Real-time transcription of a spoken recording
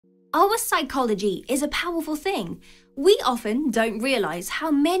Our psychology is a powerful thing. We often don't realize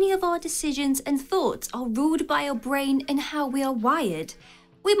how many of our decisions and thoughts are ruled by our brain and how we are wired.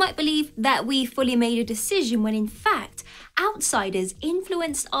 We might believe that we fully made a decision when in fact, outsiders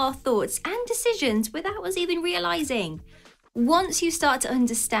influenced our thoughts and decisions without us even realizing. Once you start to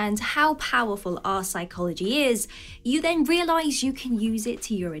understand how powerful our psychology is, you then realize you can use it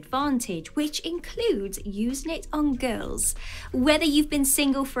to your advantage, which includes using it on girls. Whether you've been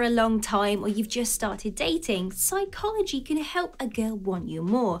single for a long time or you've just started dating, psychology can help a girl want you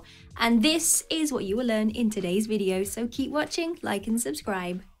more. And this is what you will learn in today's video, so keep watching, like and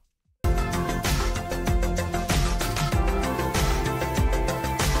subscribe.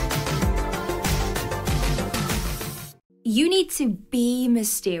 You need to be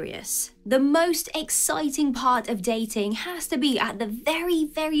mysterious. The most exciting part of dating has to be at the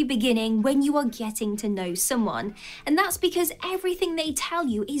very beginning when you are getting to know someone. And that's because everything they tell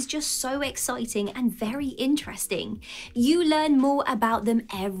you is just so exciting and very interesting. You learn more about them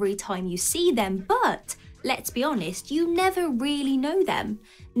every time you see them, but let's be honest, you never really know them.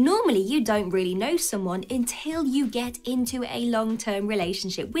 Normally, you don't really know someone until you get into a long-term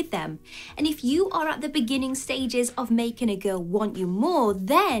relationship with them. And if you are at the beginning stages of making a girl want you more,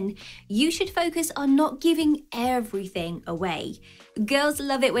 then you should focus on not giving everything away. Girls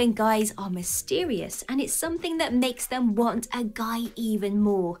love it when guys are mysterious, and it's something that makes them want a guy even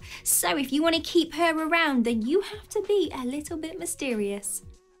more. So if you want to keep her around, then you have to be a little bit mysterious.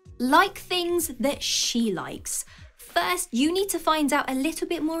 Like things that she likes. First, you need to find out a little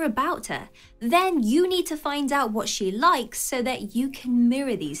bit more about her. Then you need to find out what she likes so that you can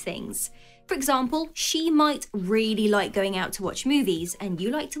mirror these things. For example, she might really like going out to watch movies and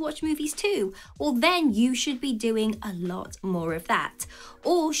you like to watch movies too. Well, then you should be doing a lot more of that.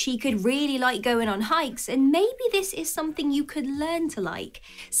 Or she could really like going on hikes, and maybe this is something you could learn to like.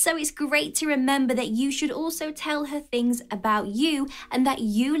 So it's great to remember that you should also tell her things about you and that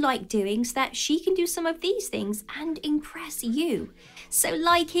you like doing so that she can do some of these things and impress you. So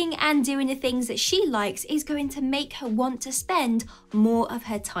liking and doing the things that she likes is going to make her want to spend more of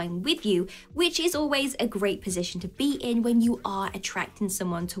her time with you, which is always a great position to be in when you are attracting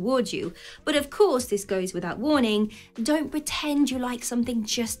someone towards you. But of course, this goes without warning. Don't pretend you like something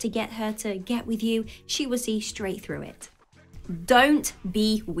just to get her to get with you. She will see straight through it. Don't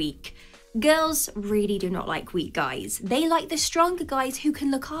be weak. Girls really do not like weak guys. They like the stronger guys who can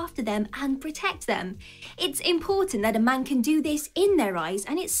look after them and protect them. It's important that a man can do this in their eyes,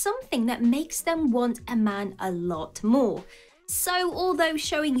 and it's something that makes them want a man a lot more. So although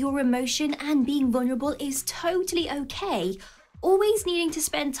showing your emotion and being vulnerable is totally okay, always needing to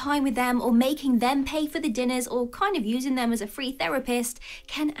spend time with them or making them pay for the dinners or kind of using them as a free therapist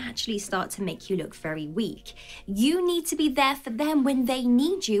can actually start to make you look very weak. You need to be there for them when they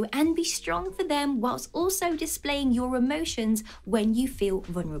need you and be strong for them whilst also displaying your emotions when you feel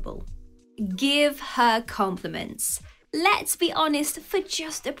vulnerable. Give her compliments. Let's be honest for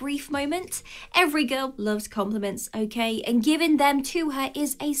just a brief moment. Every girl loves compliments, okay? And giving them to her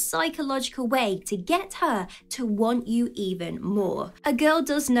is a psychological way to get her to want you even more. A girl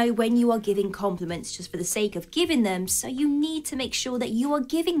does know when you are giving compliments just for the sake of giving them, so you need to make sure that you are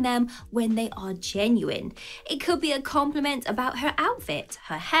giving them when they are genuine. It could be a compliment about her outfit,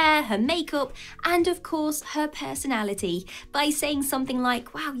 her hair, her makeup, and of course, her personality, by saying something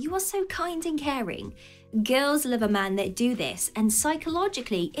like, "Wow, you are so kind and caring." Girls love a man that do this, and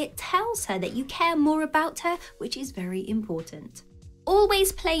psychologically, it tells her that you care more about her, which is very important.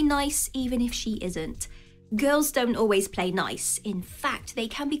 Always play nice even if she isn't. Girls don't always play nice. In fact, they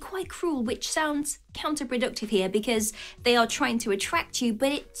can be quite cruel, which sounds counterproductive here because they are trying to attract you,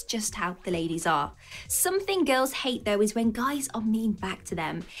 but it's just how the ladies are. Something girls hate though is when guys are mean back to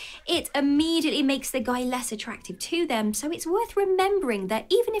them. It immediately makes the guy less attractive to them, so it's worth remembering that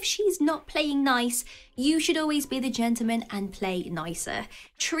even if she's not playing nice, you should always be the gentleman and play nicer.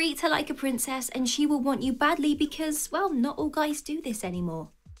 Treat her like a princess and she will want you badly because, well, not all guys do this anymore.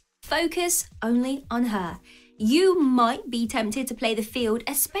 Focus only on her. You might be tempted to play the field,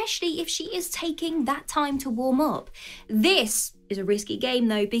 especially if she is taking that time to warm up. This is a risky game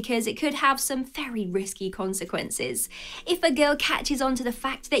though, because it could have some very risky consequences. If a girl catches on to the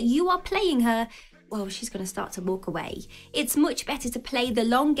fact that you are playing her, well, she's going to start to walk away. It's much better to play the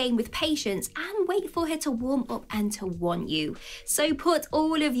long game with patience and wait for her to warm up and to want you. So put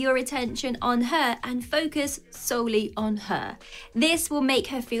all of your attention on her and focus solely on her. This will make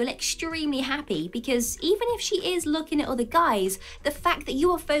her feel extremely happy because even if she is looking at other guys, the fact that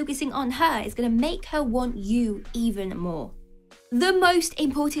you are focusing on her is going to make her want you even more. The most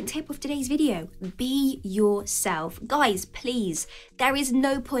important tip of today's video, be yourself. Guys, please, there is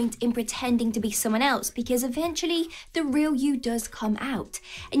no point in pretending to be someone else because eventually the real you does come out.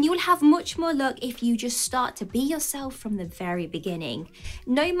 And you will have much more luck if you just start to be yourself from the very beginning.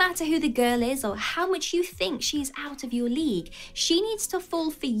 No matter who the girl is or how much you think she is out of your league, she needs to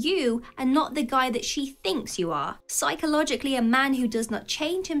fall for you and not the guy that she thinks you are. Psychologically, a man who does not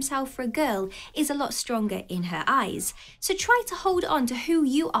change himself for a girl is a lot stronger in her eyes. So try to hold on to who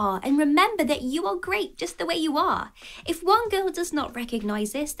you are and remember that you are great just the way you are. If one girl does not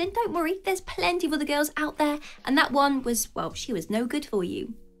recognize this, then don't worry, there's plenty of other girls out there, and that one was, well, she was no good for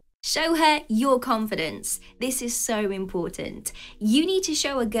you. Show her your confidence. This is so important. You need to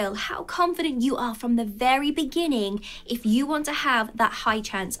show a girl how confident you are from the very beginning if you want to have that high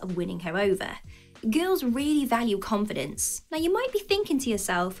chance of winning her over. Girls really value confidence. Now you might be thinking to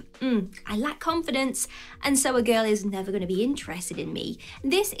yourself, I lack confidence, and so a girl is never going to be interested in me.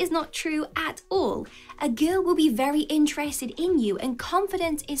 This is not true at all. A girl will be very interested in you, and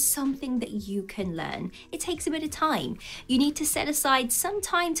confidence is something that you can learn. It takes a bit of time. You need to set aside some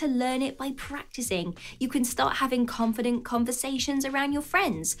time to learn it by practicing. You can start having confident conversations around your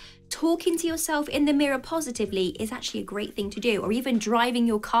friends. Talking to yourself in the mirror positively is actually a great thing to do, or even driving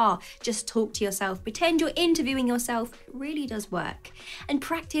your car, just talk to yourself, pretend you're interviewing yourself. It really does work. And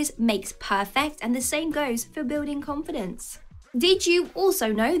practice makes perfect, and the same goes for building confidence. Did you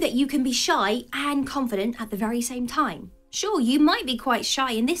also know that you can be shy and confident at the very same time? Sure, you might be quite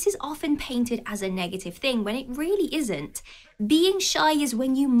shy, and this is often painted as a negative thing when it really isn't. Being shy is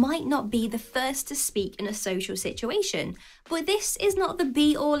when you might not be the first to speak in a social situation, but this is not the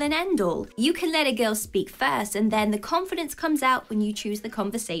be-all and end-all. You can let a girl speak first, and then the confidence comes out when you choose the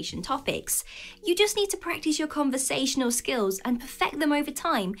conversation topics. You just need to practice your conversational skills and perfect them over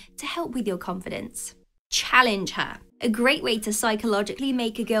time to help with your confidence. Challenge her. A great way to psychologically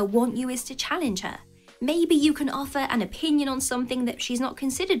make a girl want you is to challenge her. Maybe you can offer an opinion on something that she's not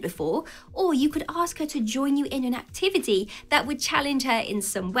considered before, or you could ask her to join you in an activity that would challenge her in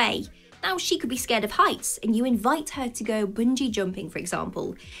some way. Now, she could be scared of heights, and you invite her to go bungee jumping, for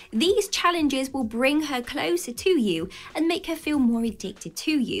example. These challenges will bring her closer to you and make her feel more addicted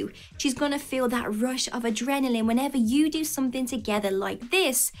to you. She's gonna feel that rush of adrenaline whenever you do something together like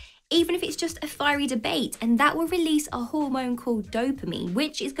this, even if it's just a fiery debate, and that will release a hormone called dopamine,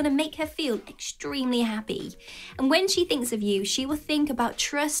 which is going to make her feel extremely happy. And when she thinks of you, she will think about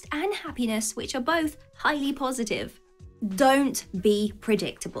trust and happiness, which are both highly positive. Don't be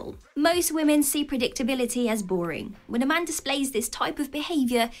predictable. Most women see predictability as boring. When a man displays this type of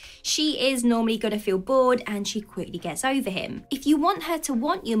behavior, she is normally going to feel bored and she quickly gets over him. If you want her to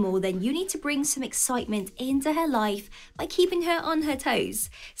want you more, then you need to bring some excitement into her life by keeping her on her toes.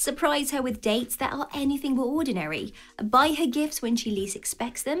 Surprise her with dates that are anything but ordinary. Buy her gifts when she least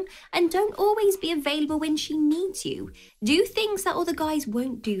expects them, and don't always be available when she needs you. Do things that other guys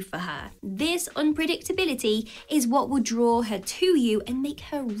won't do for her. This unpredictability is what will draw her to you and make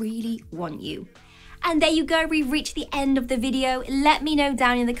her really want you. And there you go, we've reached the end of the video. Let me know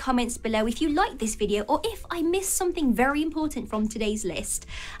down in the comments below if you liked this video or if I missed something very important from today's list.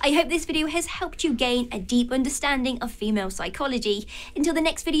 I hope this video has helped you gain a deep understanding of female psychology. Until the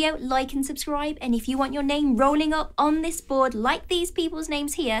next video, like and subscribe. And if you want your name rolling up on this board like these people's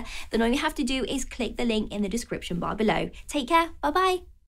names here, then all you have to do is click the link in the description bar below. Take care, bye bye.